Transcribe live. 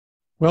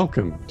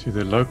Welcome to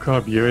the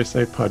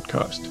LowCarbUSA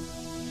podcast,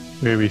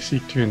 where we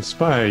seek to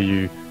inspire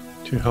you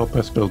to help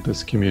us build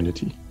this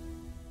community.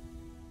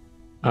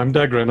 I'm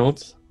Doug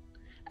Reynolds.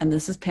 And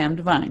this is Pam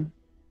Devine.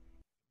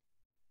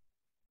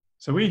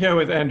 So we're here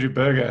with Andrew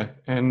Berger,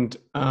 and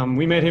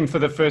we met him for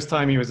the first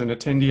time. He was an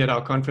attendee at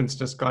our conference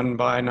just gone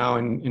by now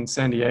in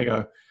San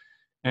Diego.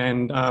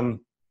 And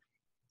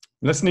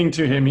listening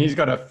to him, he's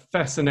got a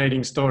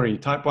fascinating story,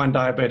 type 1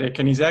 diabetic,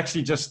 and he's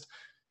actually just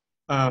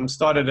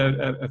started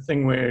a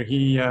thing where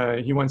he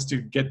wants to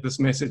get this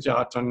message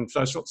out on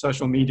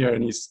social media,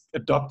 and he's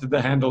adopted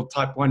the handle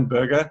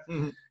Type1Berger,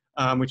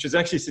 which was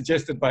actually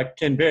suggested by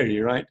Ken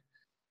Berger, right?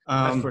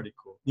 That's pretty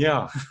cool.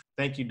 Yeah.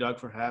 Thank you, Doug,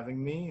 for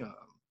having me.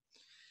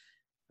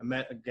 I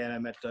met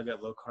Doug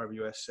at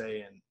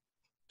LowCarbUSA and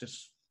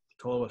just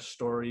told a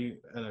story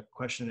and a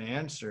question and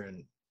answer,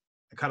 and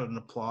I got an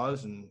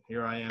applause, and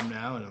here I am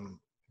now. And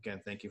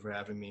thank you for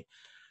having me.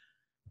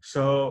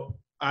 So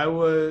I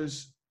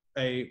was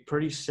a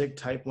pretty sick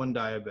type 1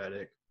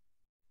 diabetic.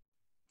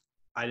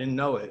 I didn't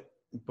know it,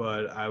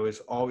 but I was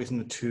always in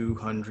the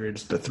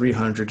 200s, the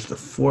 300s, the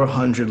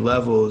 400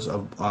 levels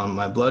of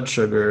my blood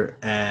sugar.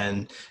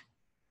 And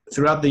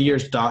throughout the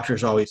years,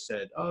 doctors always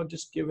said, oh,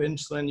 just give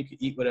insulin. You can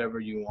eat whatever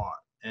you want.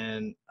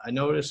 And I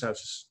noticed I was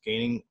just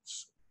gaining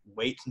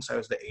weight since I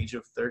was the age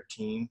of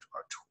 13,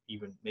 or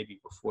even maybe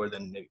before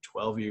then, maybe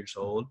 12 years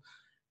old.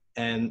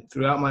 And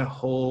throughout my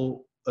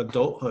whole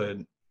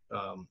adulthood,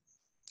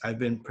 I've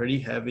been pretty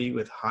heavy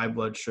with high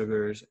blood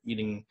sugars,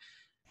 eating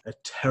a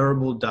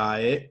terrible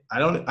diet. I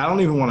don't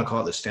even want to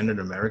call it the standard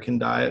American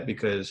diet,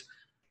 because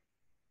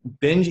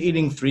binge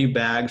eating 3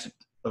 bags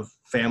of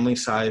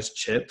family-sized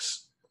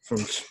chips from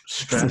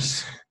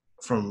stress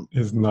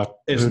is not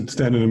a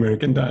standard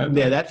American diet.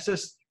 Yeah, that's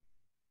just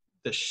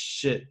the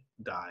shit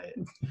diet.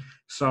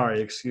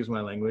 Sorry, excuse my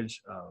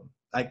language.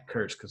 I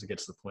curse because it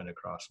gets the point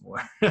across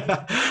more.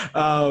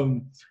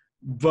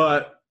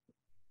 But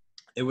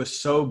it was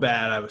so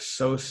bad. I was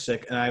so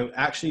sick, and I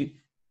actually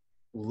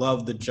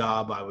loved the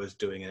job I was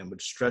doing, and it would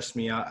stress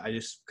me out.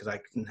 Because I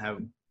couldn't have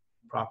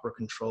proper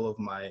control of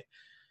my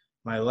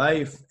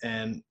life.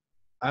 And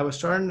I was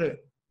starting to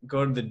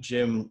go to the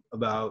gym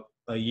about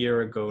a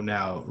year ago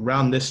now,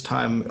 around this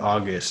time,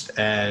 August,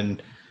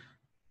 and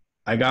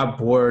I got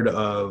bored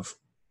of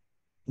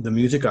the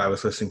music I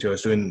was listening to. I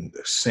was doing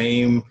the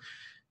same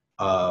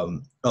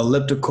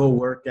elliptical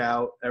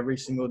workout every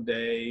single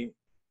day,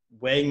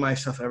 weighing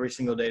myself every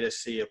single day to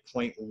see a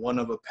 0.1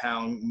 of a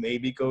pound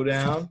maybe go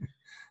down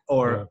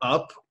or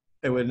up.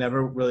 It would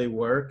never really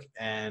work.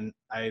 And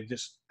I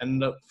just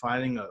ended up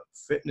finding a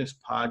fitness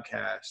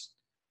podcast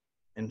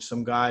and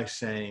some guy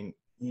saying,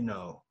 I'm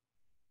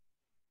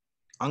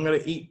going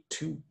to eat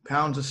 2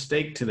 pounds of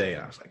steak today.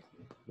 I was like,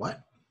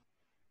 what?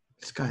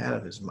 This guy out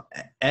of his mind.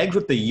 Eggs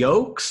with the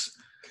yolks?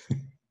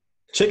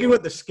 Chicken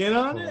with the skin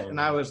on it?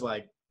 And I was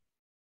like,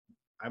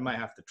 I might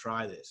have to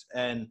try this.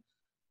 And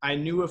I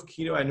knew of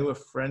keto. I knew a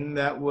friend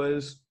that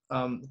was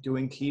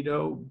doing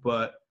keto,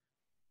 but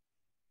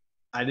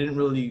I didn't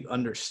really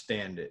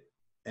understand it.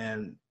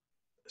 And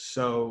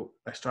so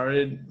I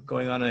started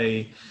going on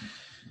a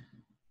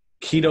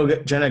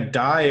ketogenic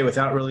diet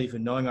without really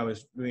even knowing I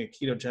was doing a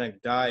ketogenic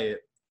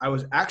diet. I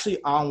was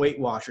actually on Weight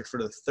Watchers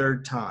for the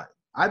 3rd time.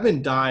 I've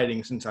been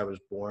dieting since I was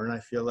born. I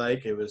feel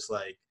like it was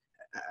like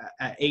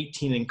at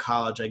 18 in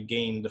college, I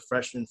gained the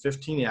freshman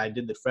 15. Yeah, I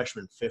did the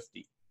freshman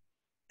 50.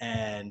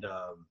 And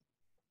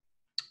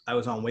I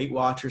was on Weight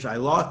Watchers. I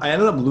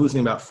ended up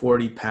losing about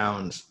 40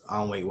 pounds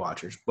on Weight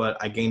Watchers, but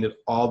I gained it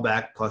all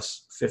back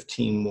plus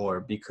 15 more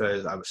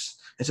because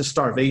it's a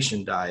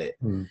starvation diet.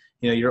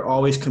 You're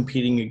always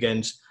competing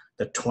against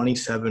the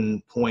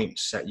 27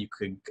 points that you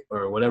could,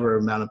 or whatever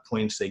amount of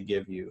points they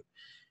give you.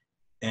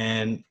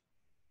 And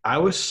I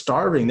was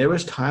starving. There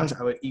was times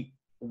I would eat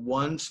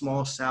 1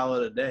 small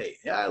salad a day.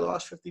 Yeah, I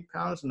lost 50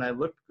 pounds and I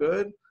looked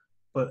good,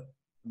 but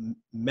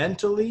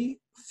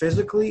mentally,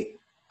 physically,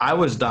 I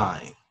was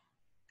dying.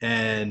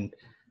 And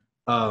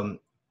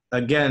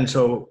again,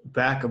 so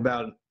back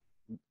about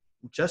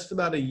just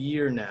about a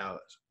year now,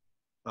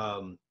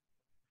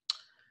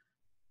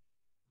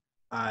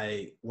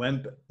 I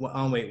went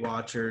on Weight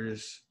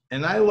Watchers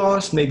and I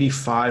lost maybe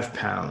 5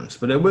 pounds,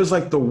 but it was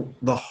like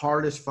the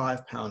hardest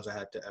 5 pounds I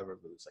had to ever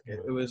lose. Like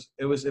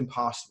it was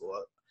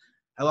impossible.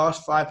 I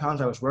lost 5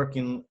 pounds. I was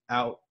working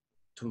out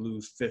to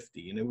lose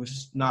 50, and it was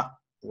just not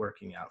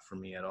working out for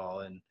me at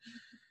all. And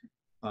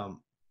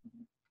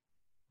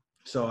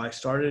so I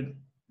started,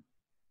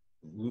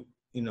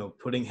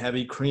 putting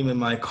heavy cream in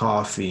my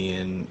coffee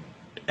and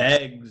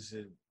eggs,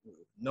 and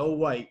no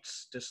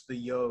whites, just the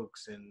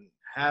yolks, and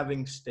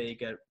having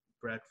steak at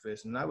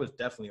breakfast. And I was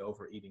definitely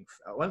overeating.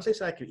 Once they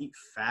said I could eat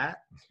fat,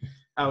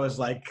 I was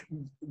like,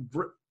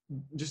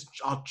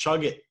 I'll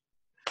chug it.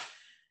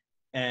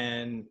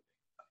 And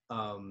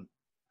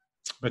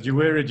but you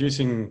were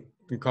reducing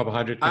the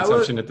carbohydrate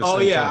consumption at the same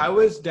time. Oh yeah, I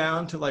was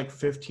down to like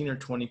 15 or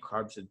 20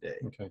 carbs a day.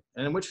 Okay.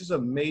 And which is a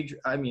major,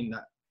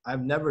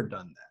 I've never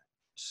done that.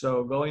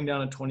 So going down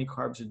to 20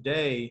 carbs a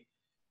day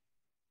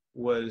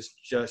was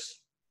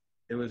just,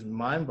 it was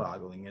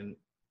mind-boggling. And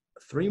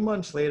 3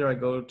 months later, I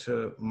go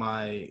to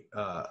my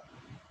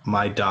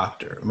my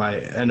doctor, my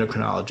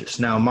endocrinologist.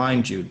 Now,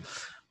 mind you,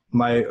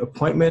 my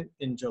appointment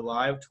in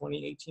July of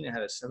 2018, I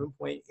had a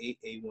 7.8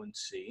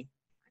 A1C.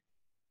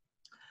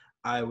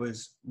 I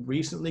was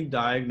recently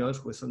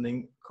diagnosed with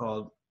something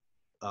called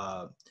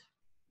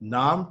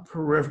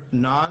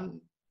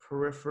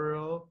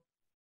non-peripheral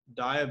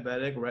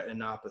diabetic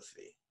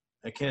retinopathy.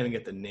 I can't even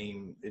get the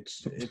name.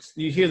 It's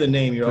you hear the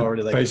name, you're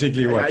already like,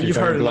 basically what you've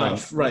heard blind.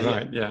 enough, right?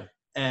 Right, yeah.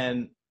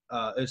 And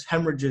it's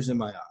hemorrhages in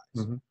my eyes.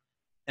 Mm-hmm.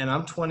 And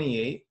I'm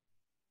 28.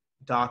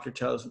 Doctor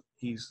tells me,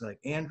 he's like,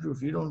 Andrew,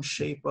 if you don't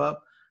shape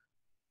up,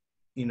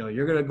 you know,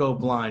 you're gonna go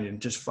blind in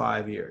just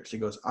 5 years. He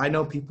goes, I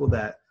know people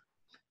that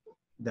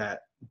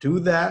do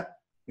that,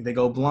 they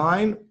go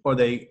blind or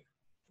they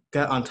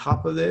get on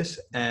top of this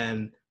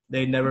and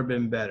they've never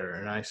been better.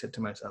 And I said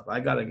to myself,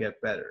 I gotta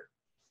get better.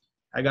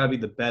 I gotta be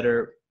the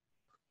better.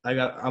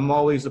 I'm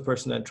always the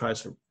person that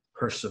tries to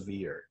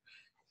persevere,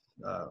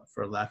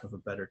 for lack of a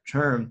better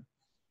term.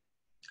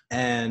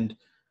 And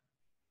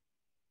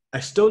I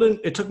still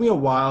didn't, it took me a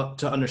while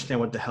to understand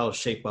what the hell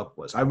shape up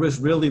was. I was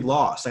really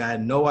lost. Like, I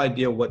had no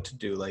idea what to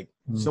do. Like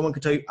someone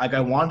could tell you, like,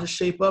 I wanted to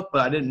shape up, but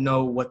I didn't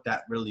know what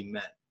that really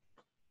meant.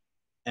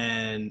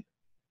 And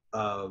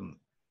I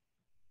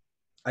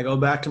go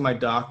back to my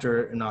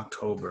doctor in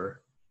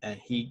October and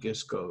he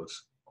just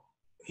goes,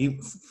 he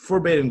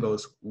verbatim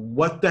goes,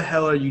 what the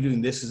hell are you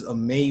doing? This is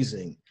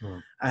amazing.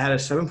 I had a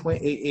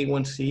 7.8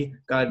 A1C,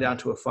 got it down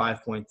to a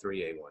 5.3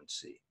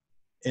 A1C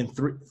in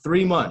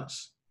 3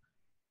 months.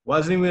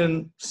 Wasn't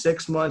even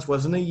 6 months,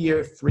 wasn't a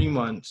year, 3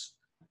 months.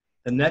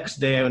 The next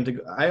day I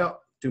do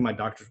my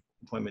doctor's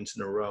appointments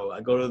in a row.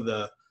 I go to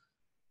the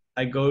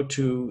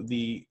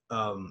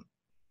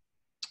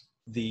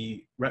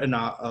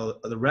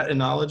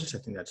retinologist. I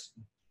think that's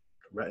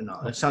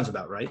retinol. That sounds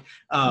about right.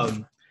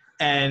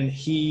 And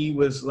he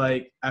was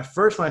like, at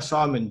first when I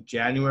saw him in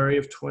January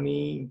of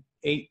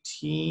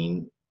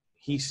 2018,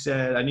 he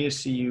said, I need to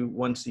see you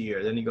once a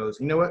year. Then he goes,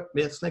 you know what?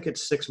 Let's make it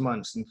 6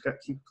 months. And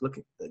keep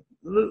looking,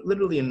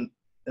 literally in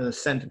a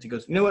sentence, he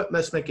goes, you know what?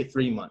 Let's make it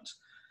 3 months.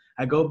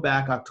 I go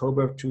back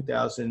October of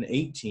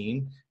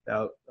 2018,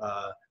 about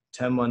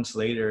 10 months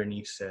later, and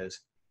he says,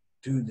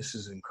 dude, this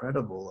is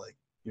incredible. Like,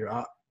 you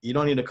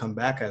don't need to come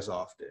back as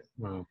often.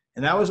 Wow.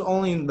 And that was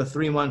only the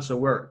 3 months of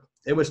work.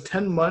 It was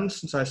 10 months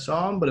since I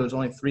saw him, but it was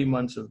only 3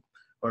 months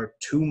or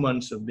 2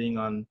 months of being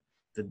on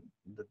the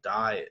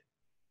diet.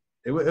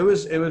 It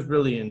was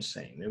really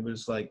insane. It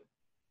was like,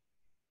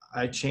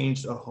 I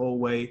changed a whole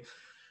way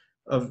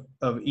of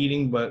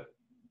eating, but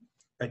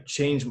I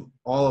changed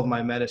all of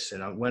my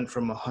medicine. I went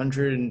from about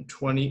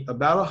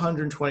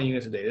 120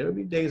 units a day. There would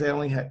be days I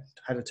only had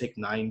to take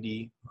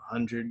 90,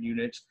 100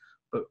 units,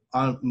 but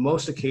on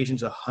most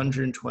occasions,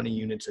 120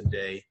 units a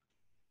day.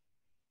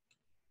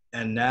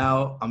 And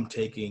now I'm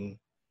taking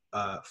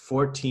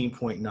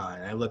 14.9.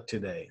 I look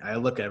today. I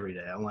look every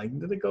day. I'm like,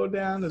 did it go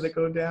down? Did it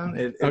go down?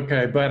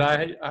 Okay, but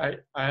I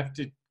have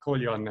to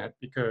call you on that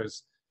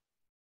because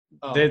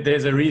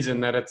there's a reason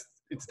that it's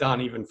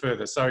down even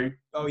further. So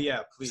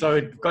yeah, please. So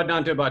it got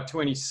down to about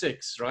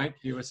 26, right?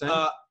 You were saying?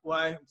 When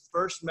I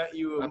first met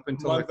you Up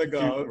until month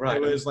ago, right.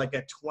 It was like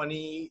at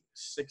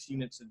 26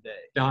 units a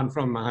day. Down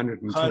from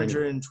 120.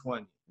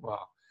 120.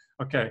 Wow.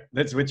 Okay,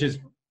 which is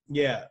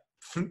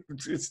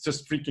it's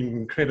just freaking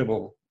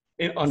incredible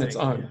on its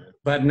own.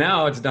 But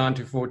now it's down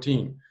to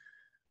 14.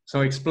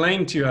 So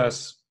explain to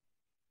us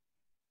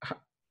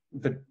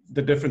the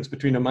difference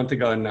between a month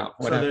ago and now.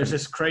 What happened? There's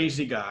this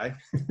crazy guy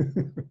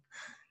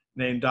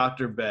named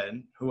Dr.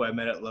 Ben, who I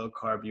met at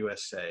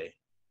LowCarbUSA.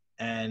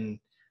 And,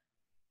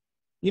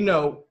 you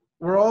know,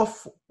 we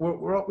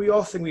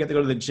all think we have to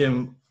go to the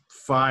gym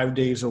 5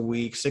 days a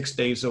week, 6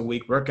 days a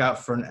week, work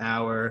out for an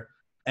hour,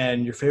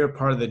 and your favorite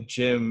part of the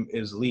gym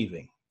is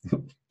leaving.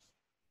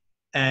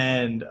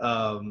 And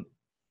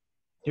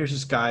here's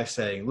this guy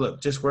saying, look,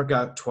 just work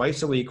out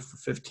twice a week for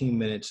 15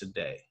 minutes a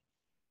day.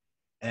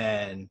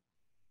 And,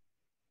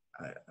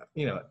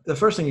 you know, the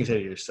first thing you say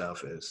to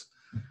yourself is,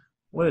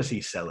 what is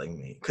he selling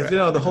me? Because, you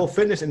know, the whole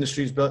fitness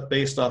industry is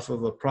based off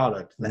of a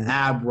product, the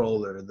ab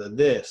roller, the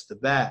this, the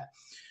that.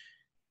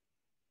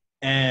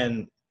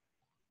 And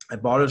I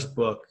bought his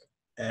book,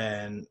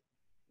 and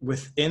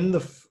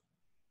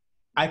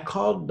I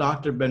called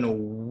Dr. Ben a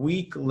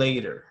week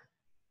later,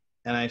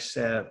 and I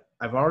said,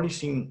 I've already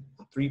seen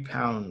 3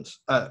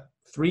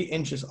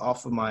 inches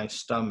off of my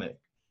stomach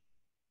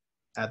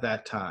at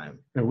that time.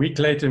 A week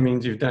later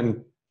means you've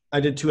done I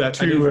did two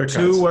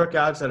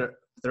workouts that are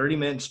 30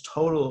 minutes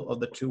total of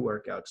the 2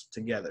 workouts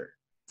together,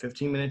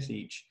 15 minutes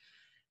each.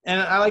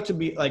 And I like to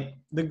be like,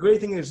 the great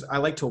thing is I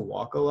like to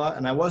walk a lot,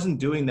 and I wasn't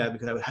doing that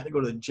because I had to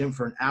go to the gym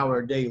for an hour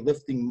a day,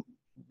 lifting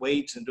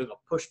weights and doing a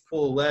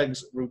push-pull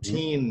legs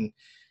routine.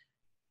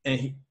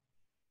 And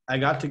I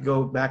got to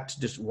go back to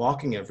just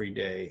walking every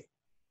day.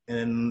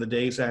 And the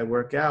days I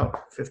work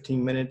out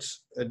 15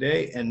 minutes a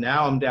day, and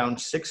now I'm down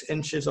 6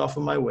 inches off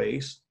of my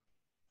waist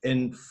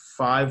in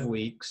 5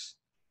 weeks.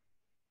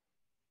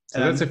 So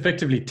that's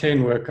effectively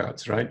 10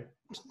 workouts, right?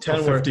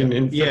 10 15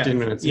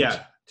 minutes each.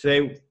 Yeah.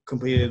 Today,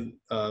 completed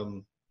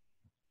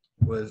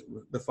was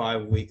the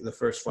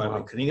first 5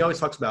 weeks. And he always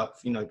talks about,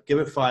 give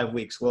it 5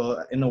 weeks.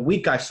 Well, in a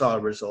week I saw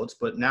results,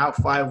 but now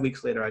 5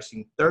 weeks later, I've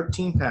seen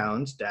 13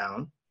 pounds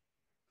down,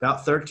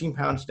 about 13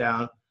 pounds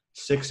down,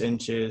 6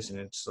 inches. And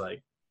it's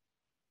like,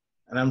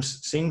 and I'm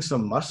seeing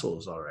some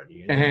muscles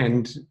already.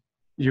 And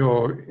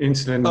your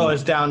insulin. Oh,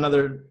 it's down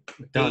another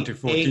to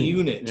 14 8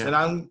 units. Yeah. And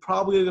I'm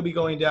probably going to be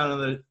going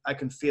down I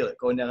can feel it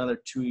going down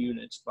another 2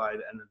 units by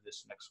the end of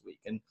this next week.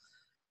 And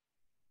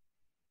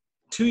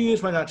 2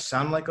 units might not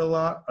sound like a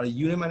lot. A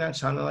unit might not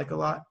sound like a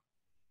lot.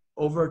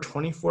 Over a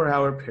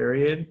 24-hour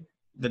period,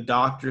 the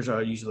doctors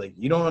are usually like,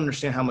 you don't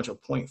understand how much a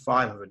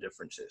 0.5 of a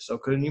difference is. So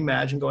couldn't you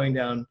imagine going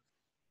down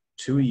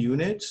 2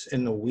 units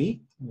in a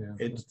week? Yeah,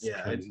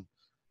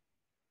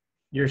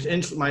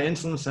 my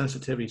insulin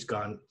sensitivity's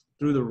gone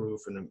through the roof,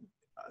 and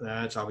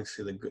that's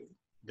obviously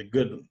the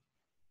good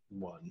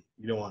one.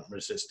 You don't want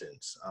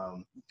resistance.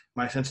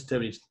 My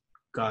sensitivity's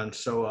gone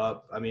so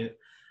up. I mean,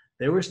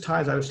 there was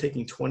times I was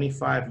taking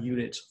 25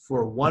 units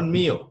for one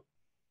meal.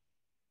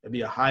 It'd be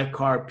a high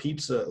carb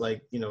pizza,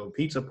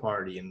 pizza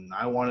party. And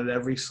I wanted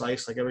every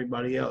slice like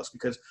everybody else,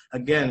 because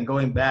again,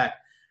 going back,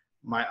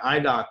 my eye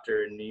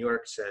doctor in New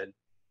York said,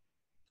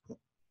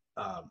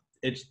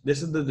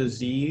 this is the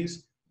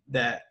disease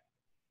that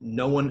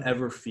no one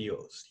ever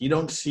feels. You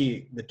don't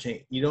see the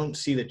change. You don't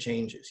see the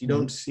changes. You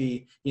don't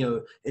see,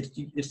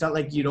 it's not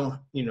like you don't,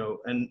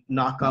 and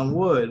knock on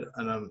wood.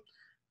 And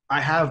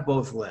I have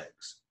both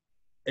legs.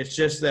 It's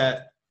just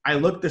that I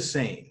look the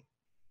same,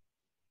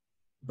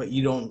 but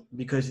you don't,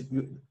 because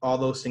all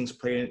those things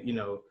play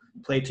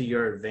to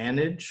your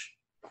advantage.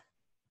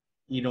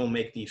 You don't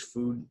make these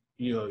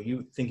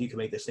you think you can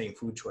make the same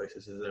food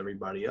choices as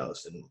everybody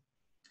else, and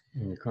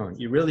you can't.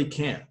 You really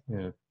can't.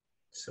 Yeah.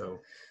 So,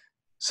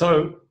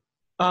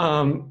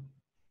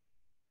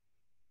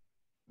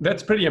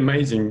 that's pretty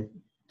amazing.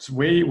 So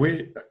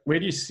where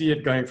do you see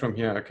it going from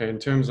here? Okay, in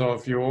terms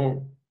of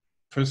your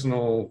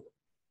personal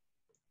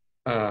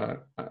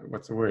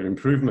what's the word,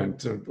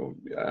 improvement,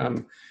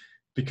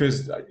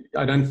 because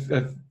I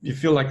don't, you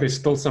feel like there's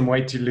still some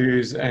weight to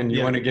lose, and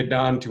you want to get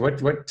down to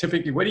what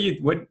typically,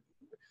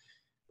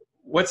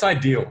 what's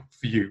ideal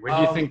for you? Where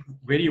do you think,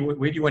 where do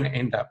you want to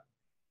end up?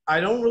 I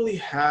don't really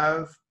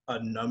have a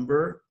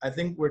number. I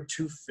think we're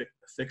too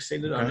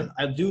fixated on it.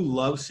 I do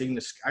love seeing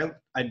the scale.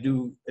 I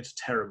do. It's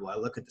terrible. I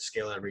look at the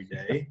scale every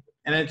day,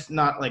 and it's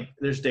not like,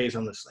 there's days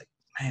I'm just like,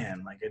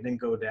 man, like it didn't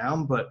go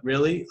down, but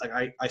really, like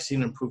I see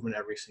an improvement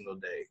every single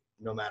day,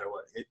 no matter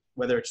what,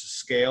 whether it's a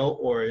scale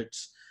or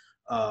it's,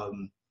 I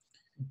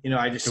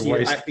just see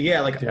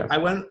I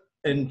went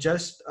and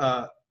just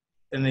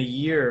in a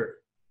year,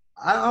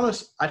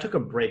 I took a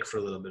break for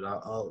a little bit.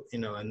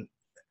 And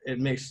it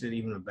makes it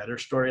even a better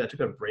story. I took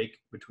a break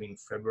between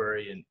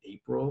February and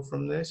April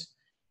from this,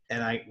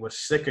 and I was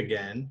sick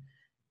again.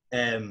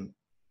 And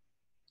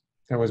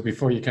that was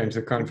before you came to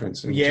the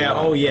conference. Yeah.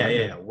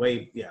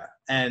 July, yeah.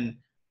 And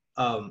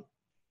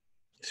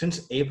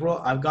since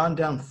April, I've gone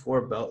down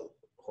 4 belt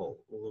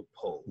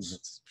loopholes.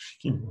 That's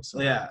freaking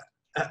awesome. Yeah.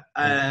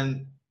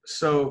 And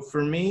so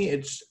for me,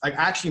 it's, I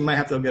actually might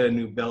have to go get a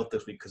new belt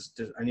this week, because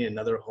I need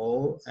another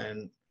hole,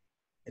 and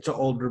it's an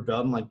older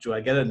belt. I'm like, do I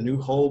get a new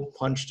hole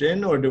punched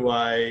in, or do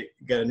I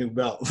get a new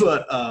belt?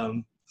 But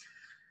I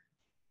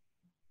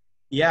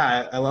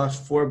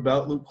lost 4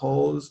 belt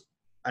loopholes.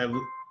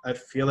 I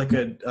feel like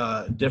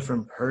a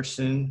different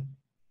person,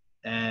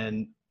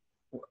 and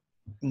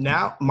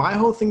now my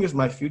whole thing is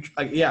my future.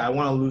 I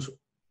want to lose.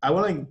 I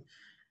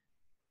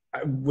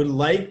would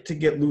like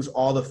to lose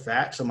all the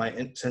fat, so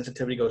my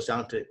sensitivity goes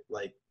down to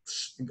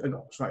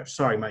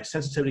my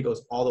sensitivity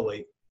goes all the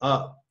way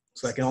up,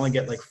 so I can only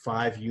get like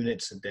 5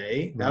 units a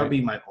day. That would be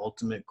my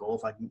ultimate goal,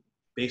 if I can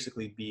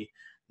basically be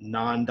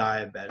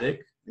non-diabetic.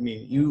 I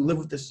mean, you live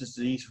with this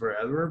disease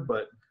forever,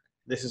 but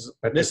this is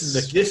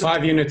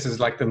 5 units is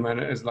like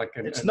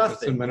it's nothing.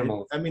 It's a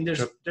minimal. I mean,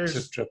 there's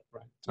drip,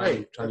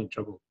 right? Tiny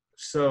dribble.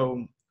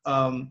 So,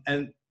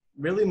 and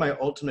really, my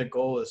ultimate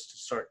goal is to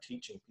start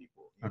teaching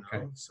people. You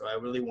know? So I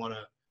really want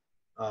to.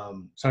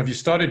 So have you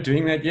started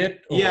doing that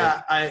yet? Or?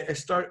 Yeah, I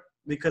start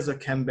because of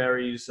Ken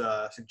Berry's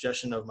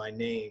suggestion of my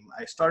name.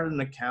 I started an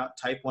account,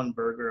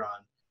 Type1Berger,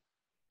 on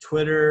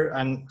Twitter.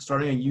 I'm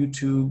starting a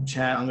YouTube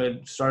channel. I'm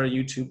going to start a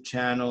YouTube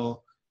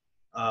channel.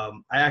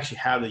 I actually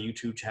have a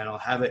YouTube channel,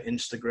 have an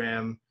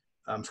Instagram.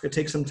 It's going to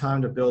take some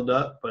time to build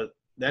up, but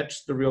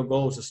that's the real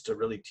goal, is just to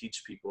really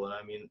teach people. And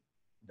I mean,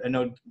 I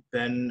know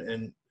Ben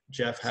and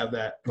Jeff have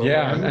that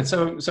program. Yeah, and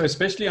so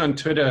especially on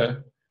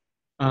Twitter,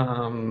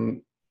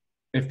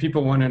 if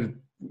people want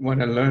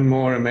to learn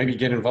more and maybe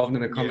get involved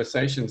in the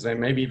conversations, then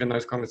maybe even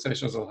those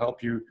conversations will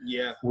help you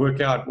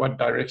work out what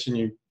direction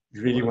you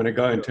really want to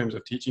go in terms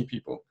of teaching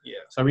people. Yeah.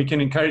 So we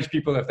can encourage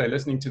people, if they're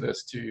listening to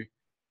this,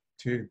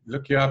 to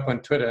look you up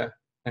on Twitter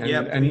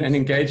and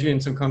engage you in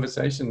some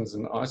conversations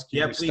and ask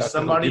you stuff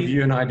that will give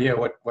you an idea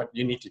what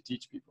you need to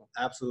teach people.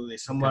 Absolutely.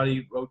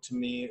 Somebody wrote to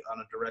me on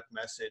a direct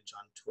message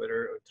on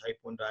Twitter,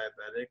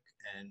 Type1Diabetic,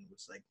 and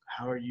was like,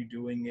 how are you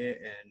doing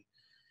it?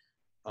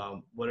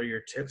 And what are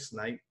your tips?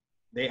 And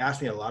they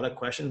ask me a lot of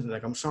questions, and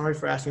like, I'm sorry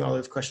for asking all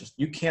those questions.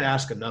 You can't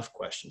ask enough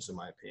questions, in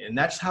my opinion. And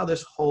that's how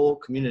this whole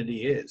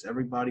community is.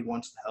 Everybody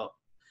wants to help.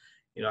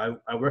 You know,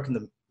 I work in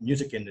the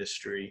music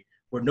industry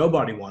where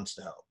nobody wants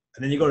to help.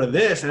 And then you go to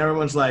this and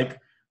everyone's like,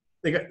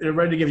 they're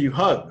ready to give you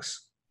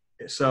hugs.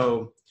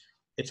 So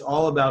it's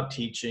all about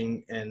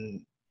teaching,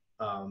 and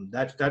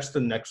that's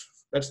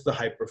the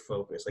hyper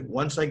focus. Like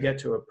once I get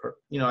to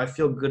I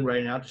feel good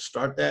right now to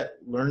start that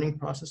learning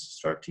process, to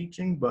start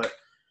teaching, but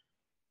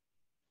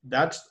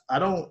the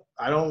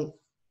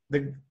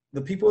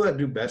people that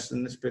do best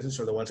in this business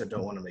are the ones that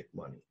don't want to make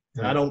money.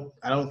 And I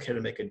don't care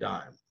to make a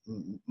dime.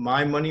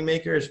 My money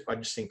maker is by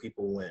just seeing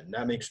people win.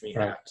 That makes me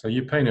happy. So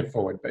you're paying it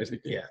forward,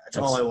 basically. Yeah, that's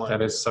all I want.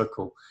 That is so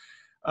cool.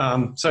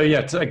 So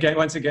yeah,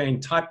 once again,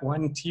 type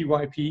 1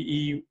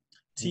 TYPE.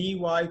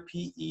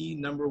 TYPE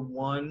number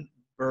 1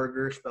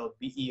 Berger, spelled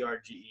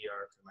Berger.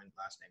 My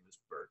last name is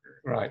Berger.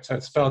 Right. So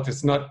it's spelled.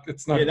 It's not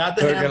not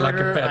the burger hamburger. like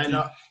a patty. I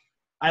know.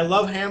 I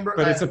love hamburger,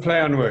 but it's a play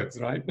on words,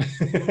 right?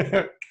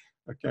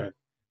 Okay,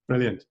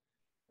 brilliant.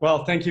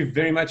 Well, thank you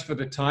very much for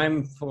the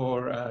time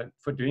for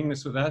doing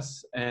this with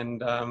us,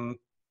 and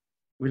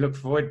we look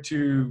forward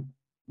to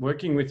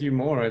working with you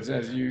more as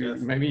you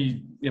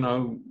maybe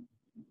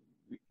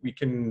we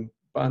can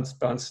bounce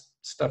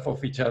stuff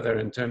off each other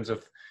in terms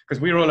of, because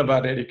we're all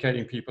about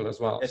educating people as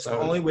well. It's the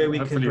only way we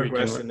can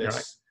progress in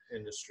this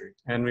industry.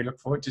 And we look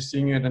forward to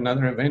seeing you at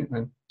another event,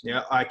 man.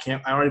 Yeah, I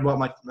already bought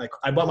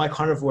my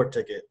carnivore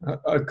ticket.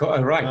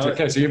 Right.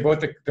 Okay. So you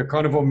bought the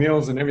carnivore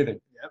meals and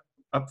everything. Yep.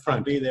 Up front.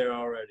 I'll be there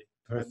already.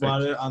 Perfect. I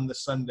bought it on the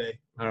Sunday.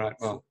 All right.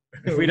 Well,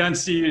 if we don't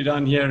see you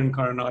down here in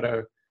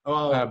Coronado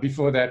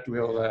before that,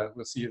 we'll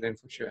see you then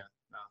for sure. Yeah.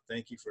 No,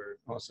 thank you for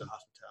the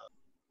hospitality.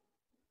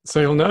 So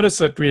you'll notice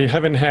that we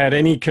haven't had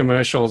any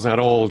commercials at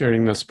all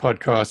during this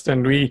podcast,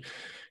 and we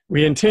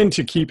intend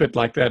to keep it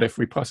like that if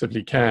we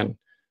possibly can.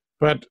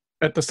 But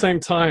at the same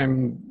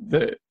time,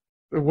 the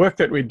work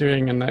that we're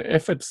doing and the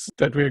efforts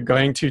that we're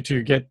going to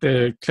get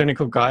the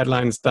clinical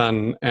guidelines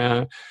done,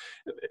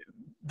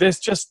 there's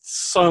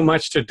just so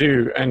much to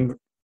do. And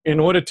in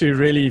order to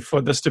really,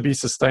 for this to be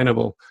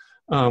sustainable,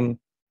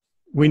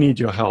 we need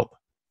your help.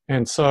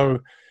 And so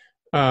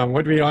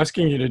what we're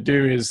asking you to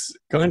do is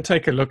go and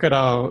take a look at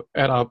our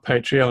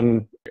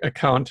Patreon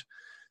account.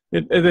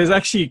 There's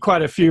actually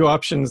quite a few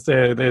options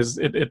there.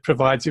 It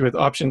provides you with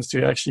options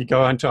to actually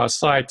go onto our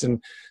site,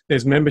 and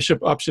there's membership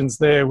options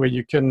there where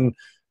you can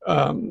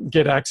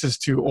get access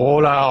to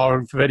all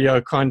our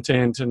video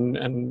content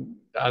and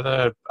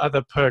other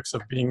perks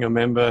of being a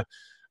member,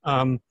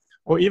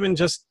 or even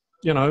just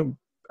 $1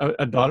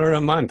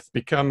 a month.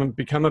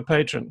 Become a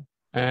patron.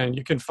 And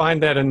you can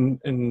find that in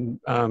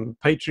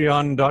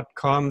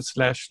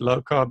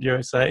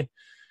patreon.com/LowCarbUSA.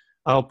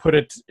 I'll put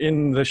it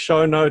in the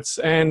show notes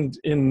and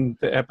in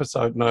the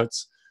episode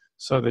notes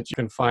so that you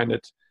can find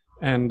it.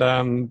 And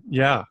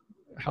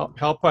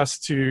help us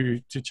to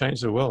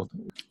change the world.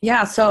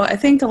 Yeah, so I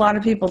think a lot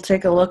of people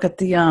take a look at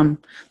the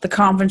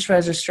conference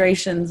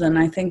registrations, and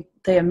I think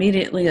they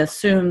immediately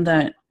assume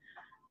that,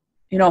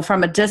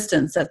 from a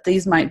distance, that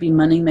these might be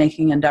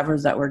money-making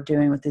endeavors that we're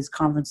doing with these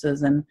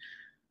conferences. And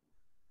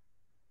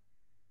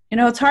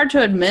it's hard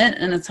to admit,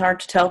 and it's hard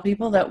to tell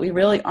people that we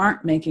really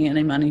aren't making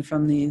any money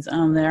from these.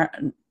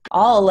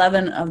 All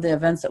 11 of the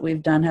events that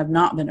we've done have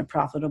not been a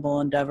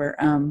profitable endeavor.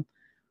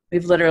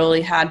 We've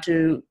literally had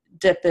to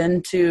dip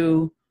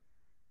into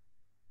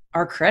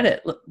our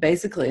credit,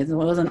 basically. It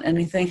wasn't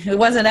anything. It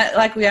wasn't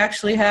like we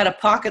actually had a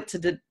pocket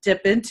to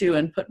dip into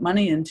and put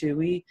money into.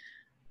 We've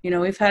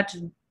had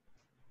to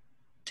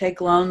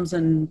take loans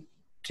and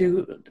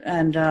get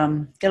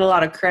a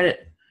lot of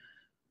credit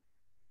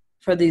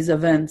for these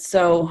events.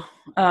 So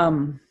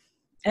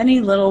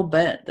any little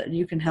bit that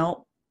you can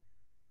help,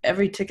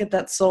 every ticket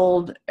that's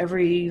sold,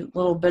 every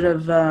little bit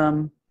of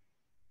 $1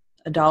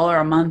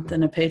 a month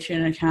in a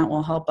Patreon account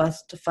will help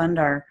us to fund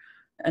our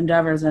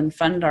endeavors and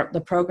fund the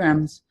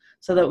programs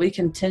so that we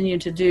continue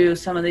to do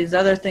some of these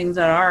other things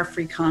that are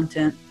free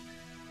content.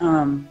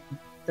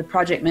 The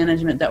project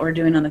management that we're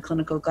doing on the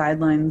clinical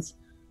guidelines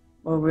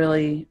will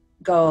really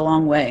go a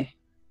long way.